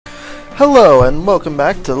Hello and welcome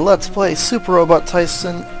back to Let's Play Super Robot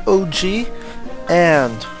Taisen OG,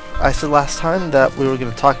 and I said last time that we were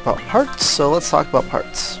going to talk about parts, so let's talk about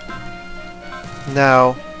parts.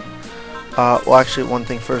 Now, well actually one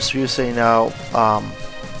thing first, Ryusei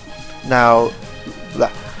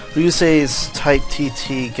Ryusei's Type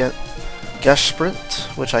TT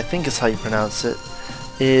Gesprint, which I think is how you pronounce it,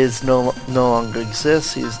 is no longer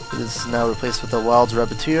exists. He is now replaced with a Wild's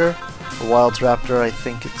Rabbiteer. Wild's Raptor, I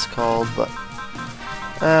think it's called, but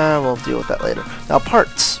we'll deal with that later. Now,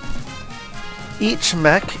 parts. Each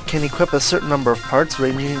mech can equip a certain number of parts,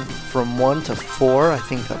 ranging from 1 to 4. I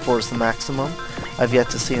think that 4 is the maximum. I've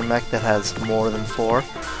yet to see a mech that has more than 4.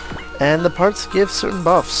 And the parts give certain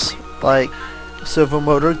buffs, like servo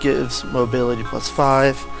motor gives mobility plus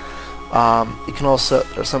 5. It can also,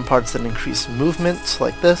 there are some parts that increase movement,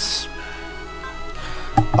 like this.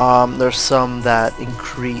 There's some that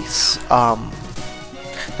increase,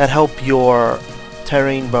 that help your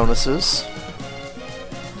terrain bonuses.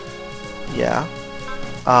 Yeah.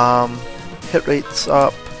 Hit rates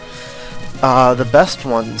up. The best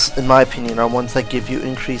ones, in my opinion, are ones that give you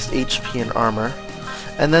increased HP and armor.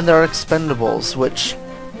 And then there are expendables, which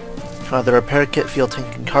the repair kit, field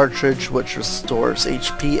tank, and cartridge, which restores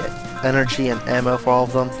HP, energy, and ammo for all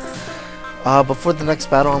of them. Before the next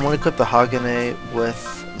battle, I'm going to equip the Hagane with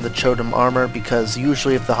the Chodam armor, because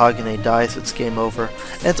usually if the Hagane dies, it's game over.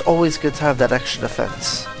 And it's always good to have that extra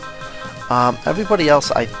defense. Everybody else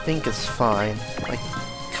I think is fine. I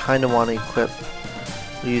kind of want to equip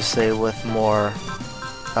Ryusei with more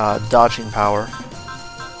dodging power.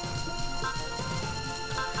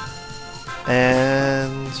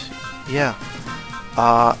 And yeah.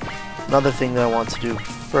 Another thing that I want to do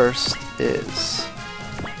first is...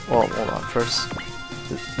 well, hold on, first.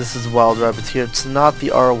 This is Wild Rabbiteer. It's not the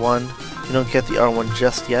R1. You don't get the R1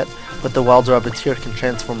 just yet, but the Wild Rabbiteer can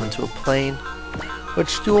transform into a plane,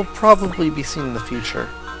 which you will probably be seeing in the future.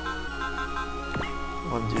 I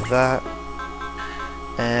want to do that.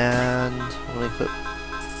 And I'm going to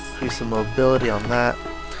increase the mobility on that.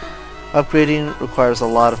 Upgrading requires a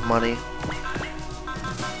lot of money.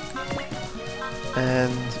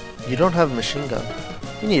 And you don't have a machine gun.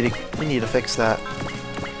 We need to fix that.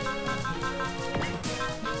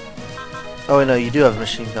 Oh no, you do have a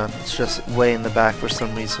machine gun. It's just way in the back for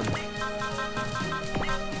some reason.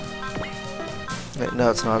 Wait,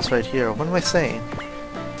 no, it's not. It's right here. What am I saying?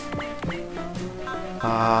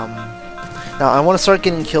 Now I want to start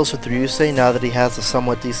getting kills with Ryusei now that he has a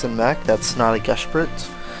somewhat decent mech that's not a Gesprint,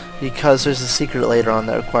 because there's a secret later on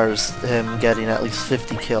that requires him getting at least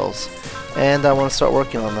 50 kills, and I want to start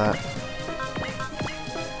working on that.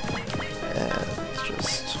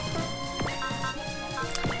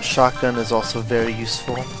 Shotgun is also very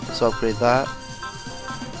useful, so upgrade that.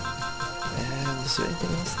 And is there anything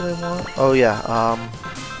else that I want? Oh yeah,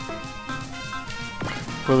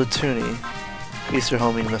 for the Toonie, increase your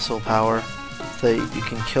homing missile power so that you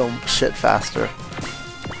can kill shit faster.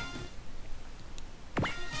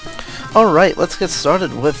 Alright, let's get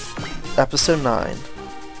started with episode 9.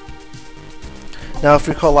 Now if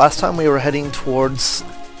you recall, last time we were heading towards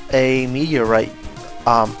a meteorite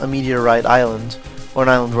island, or an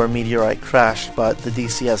island where a meteorite crashed, but the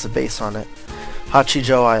DC has a base on it.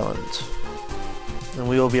 Hachijo Island. And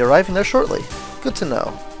we will be arriving there shortly. Good to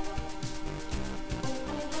know.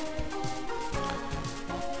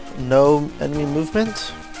 No enemy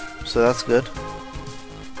movement, so that's good.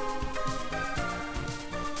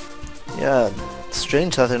 Yeah, it's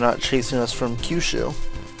strange that they're not chasing us from Kyushu.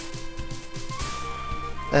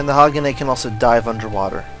 And the Hagane can also dive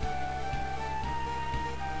underwater.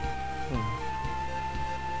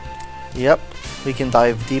 Yep, we can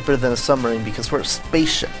dive deeper than a submarine because we're a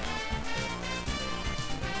spaceship.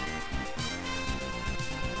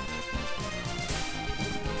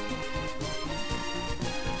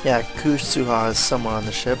 Yeah, Kusuha is somewhere on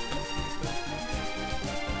the ship.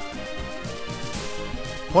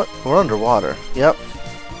 What? We're underwater. Yep.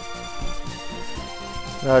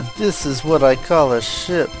 Now this is what I call a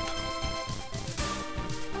ship.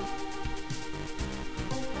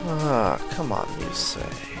 Ah, come on, you say.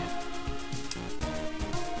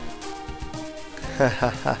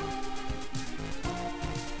 Hahaha.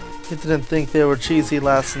 You didn't think they were cheesy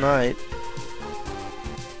last night.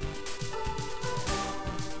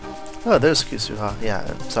 Oh, there's Kusuha. Yeah,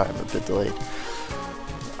 I'm sorry, I'm a bit delayed.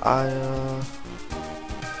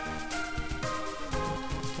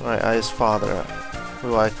 Alright, Ai's father.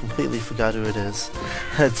 Oh, I completely forgot who it is.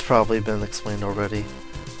 It's probably been explained already.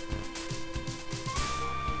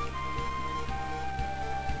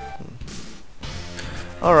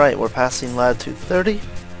 Alright, we're passing lat 230.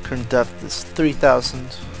 Current depth is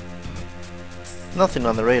 3,000. Nothing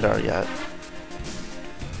on the radar yet.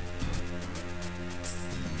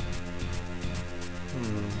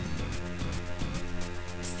 Hmm.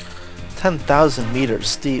 10,000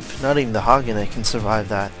 meters deep. Not even the Hagane can survive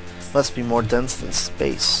that. Must be more dense than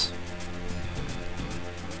space.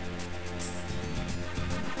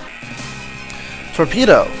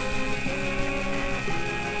 Torpedo!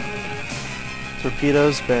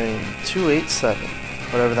 Torpedoes bearing 287.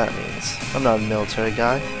 Whatever that means. I'm not a military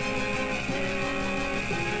guy.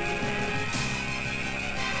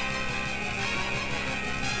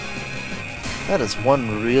 That is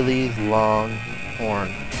one really long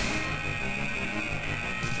horn.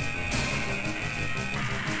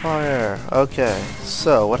 Fire. Okay,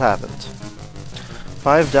 so what happened?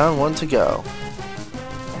 5 down, 1 to go.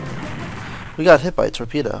 We got hit by a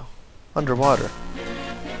torpedo. Underwater.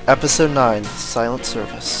 Episode 9, Silent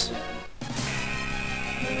Service.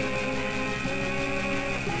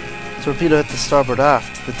 Torpedo hit the starboard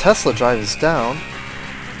aft. The Tesla drive is down.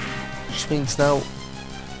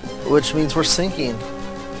 Which means we're sinking.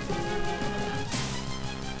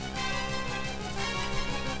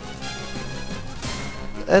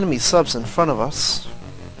 Enemy subs in front of us.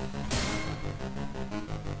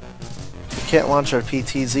 We can't launch our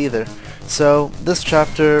PTs either. So this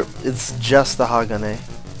chapter is just the Hagane.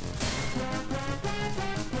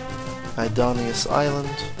 Idonius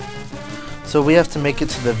Island. So we have to make it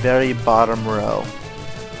to the very bottom row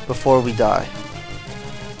before we die.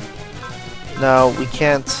 Now we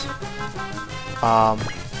can't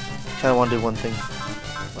kinda wanna do one thing.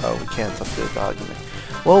 Oh, we can't upgrade the Hagane.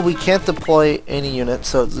 Well, we can't deploy any unit,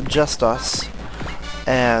 so it's just us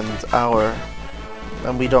and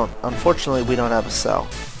we don't, unfortunately we don't have a cell.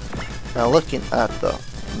 Now looking at the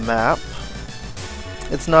map,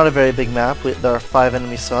 it's not a very big map. There are 5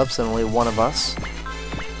 enemy subs and only 1 of us.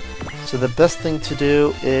 So the best thing to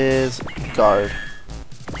do is guard.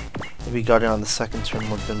 Maybe guarding on the second turn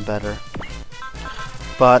would have been better.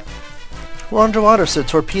 But we're underwater, so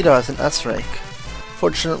torpedo has an S rank.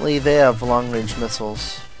 Fortunately, they have long-range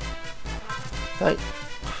missiles. Right,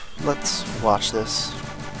 let's watch this.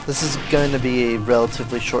 This is going to be a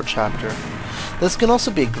relatively short chapter. This can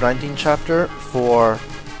also be a grinding chapter for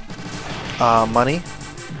money,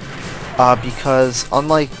 because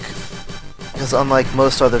unlike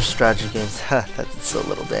most other strategy games, that's so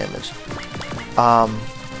little damage.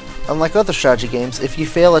 Unlike other strategy games, if you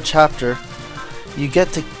fail a chapter, you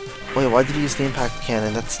get to. Wait, why did he use the impact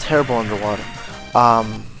cannon? That's terrible underwater.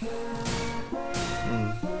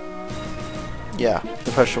 Yeah,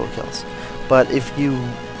 the pressure will kill us. But if you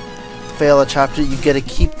fail a chapter, you get to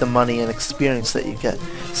keep the money and experience that you get.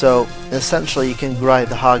 So essentially, you can grind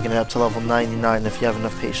the Hagane up to level 99 if you have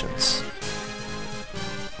enough patience.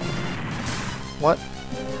 What?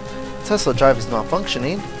 Tesla drive is not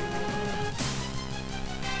functioning.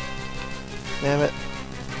 Damn it.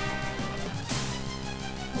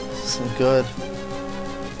 This isn't good.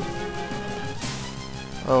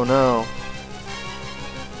 Oh no.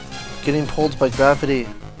 Getting pulled by gravity.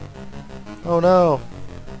 Oh no.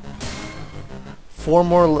 4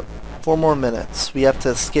 more minutes. We have to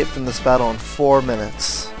escape from this battle in 4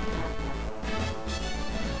 minutes.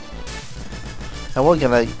 And we're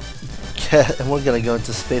gonna go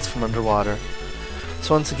into space from underwater.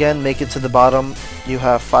 So once again, make it to the bottom. You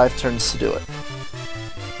have 5 turns to do it.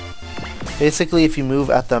 Basically, if you move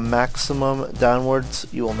at the maximum downwards,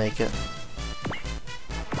 you will make it.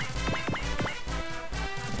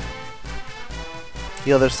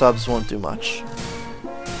 The other subs won't do much.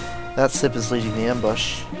 That ship is leading the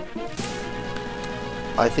ambush.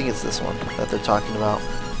 I think it's this one that they're talking about.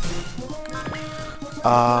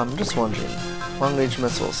 I'm just wondering. Long-range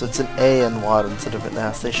missiles. It's an A in water instead of an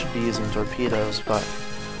S. They should be using torpedoes, but...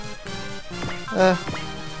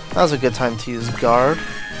 now's a good time to use guard.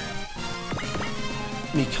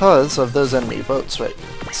 Because of those enemy boats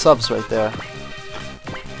subs right there.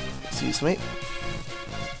 Excuse me.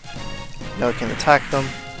 Now we can attack them.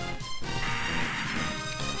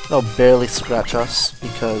 They'll barely scratch us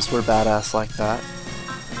because we're badass like that.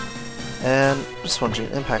 And just wondering,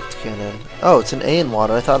 impact cannon. Oh, it's an A in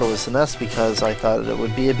water. I thought it was an S because I thought it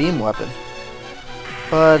would be a beam weapon.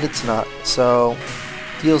 But it's not. So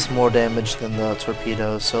deals more damage than the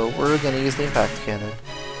torpedo. So we're gonna use the impact cannon.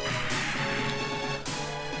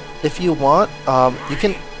 If you want, you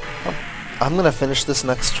can. I'm gonna finish this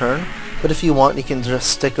next turn. But if you want, you can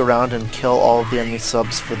just stick around and kill all of the enemy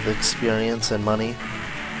subs for the experience and money.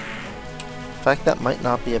 In fact, that might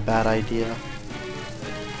not be a bad idea.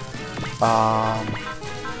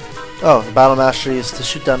 Oh, the battle mastery is to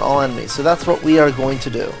shoot down all enemies, so that's what we are going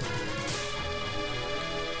to do.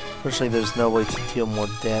 Fortunately, there's no way to deal more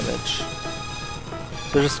damage.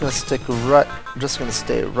 So we're just gonna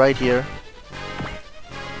stay right here.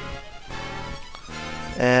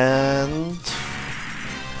 And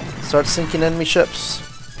start sinking enemy ships.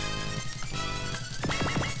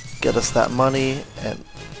 Get us that money and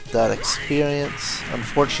that experience.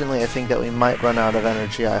 Unfortunately, I think that we might run out of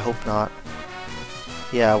energy. I hope not.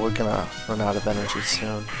 Yeah, we're gonna run out of energy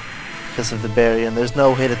soon because of the barrier, and there's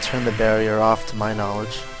no way to turn the barrier off to my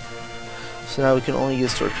knowledge. So now we can only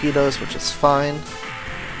use torpedoes, which is fine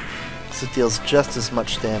because it deals just as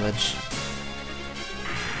much damage.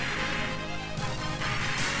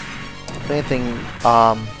 If anything,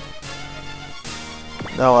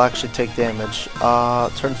 that will actually take damage.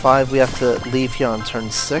 Turn 5, we have to leave here on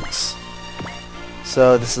turn 6.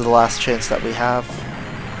 So this is the last chance that we have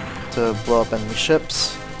to blow up enemy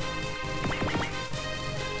ships.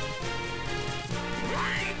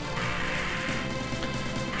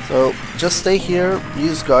 So just stay here,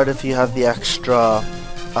 use guard if you have the extra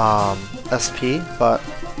SP, but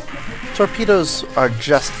torpedoes are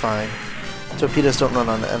just fine. Torpedoes don't run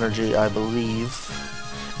on energy, I believe.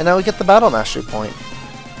 And now we get the battle mastery point.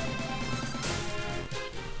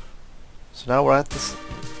 So now we're at this.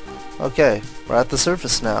 Okay, we're at the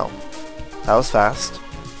surface now. That was fast.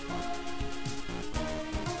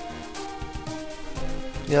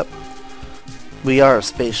 Yep. We are a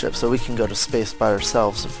spaceship, so we can go to space by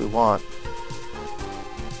ourselves if we want.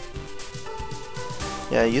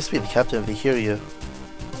 Yeah, I used to be the captain of the Hiryu,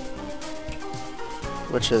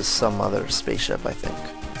 which is some other spaceship, I think.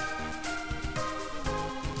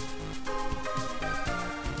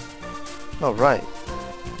 Oh, right.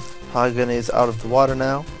 Hagane is out of the water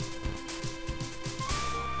now.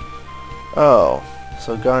 Oh,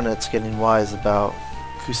 so Garnet's getting wise about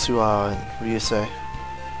Kusua and Ryusei.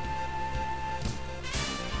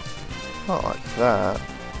 Not like that.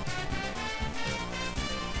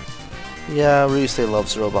 Yeah, Ryusei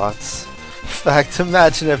loves robots. In fact,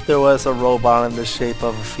 imagine if there was a robot in the shape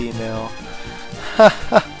of a female.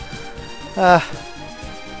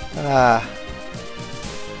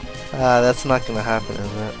 That's not gonna happen,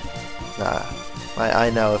 is it? Nah.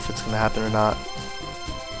 I know if it's gonna happen or not.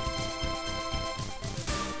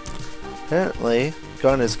 Apparently,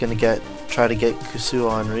 Garnet's gonna try to get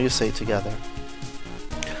Kusua and Ryusei together.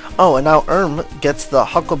 Oh, and now gets the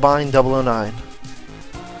Hucklebein 009.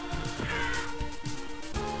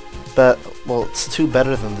 But, well, it's 2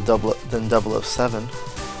 better than the 007.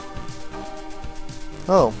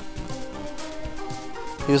 Oh.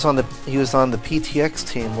 He was on the PTX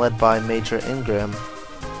team led by Major Ingram.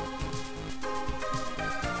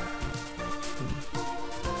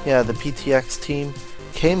 Yeah, the PTX team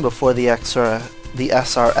came before the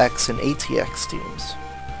SRX and ATX teams.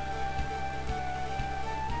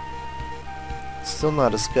 Still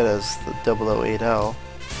not as good as the 008L.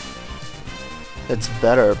 It's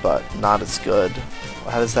better, but not as good.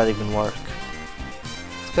 How does that even work?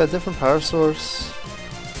 It's got a different power source.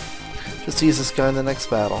 Just use this guy in the next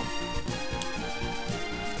battle.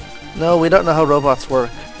 No, we don't know how robots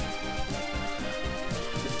work.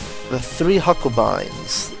 The 3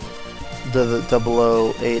 Hucklebeins, the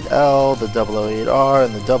 008L, the 008R,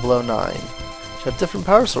 and the 009, which have different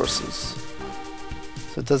power sources.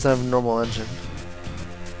 So it doesn't have a normal engine.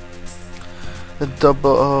 The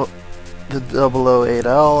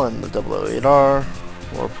 008L and the 008R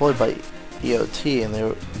were employed by EOT, and they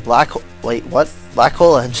were black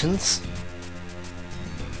hole engines?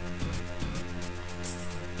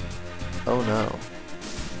 Oh no.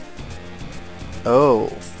 Oh.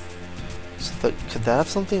 So could that have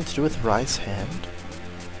something to do with Rai's hand?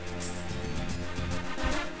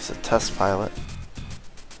 He's a test pilot.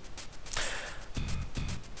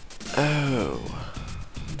 Oh.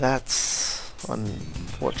 That's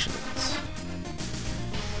unfortunate.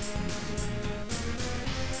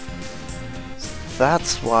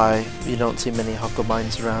 That's why you don't see many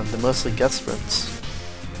Hucklebeins around. They're mostly guest sprints.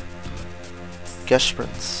 Guest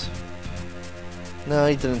sprints. No,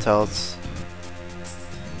 he didn't tell us.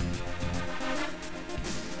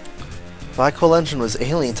 Black hole engine was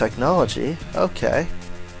alien technology. Okay.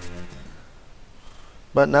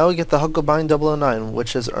 But now we get the Hucklebein 009,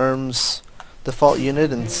 which is ERM's default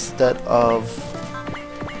unit instead of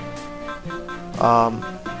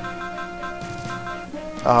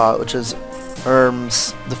which is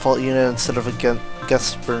ERM's default unit instead of a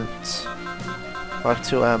guest sprint Mark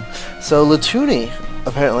II-M. So Latuni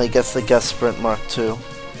apparently gets the guest sprint Mark II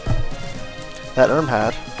that ERM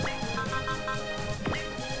had.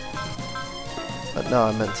 But no,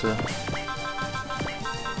 I meant to.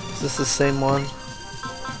 Is this the same one?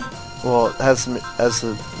 Well, it has a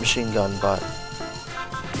machine gun, but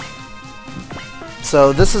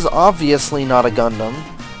So this is obviously not a Gundam,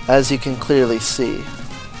 as you can clearly see.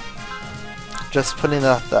 Just putting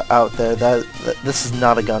that out there, that this is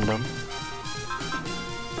not a Gundam.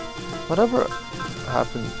 Whatever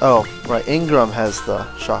happened... Oh, right, Ingram has the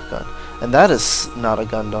shotgun. And that is not a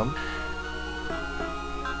Gundam.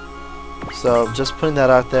 So, just putting that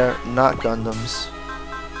out there, not Gundams.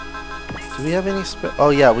 Do we have any spare...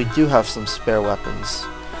 Oh yeah, we do have some spare weapons.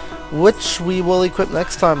 Which we will equip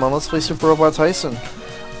next time on Let's Play Super Robot Taisen.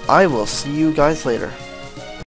 I will see you guys later.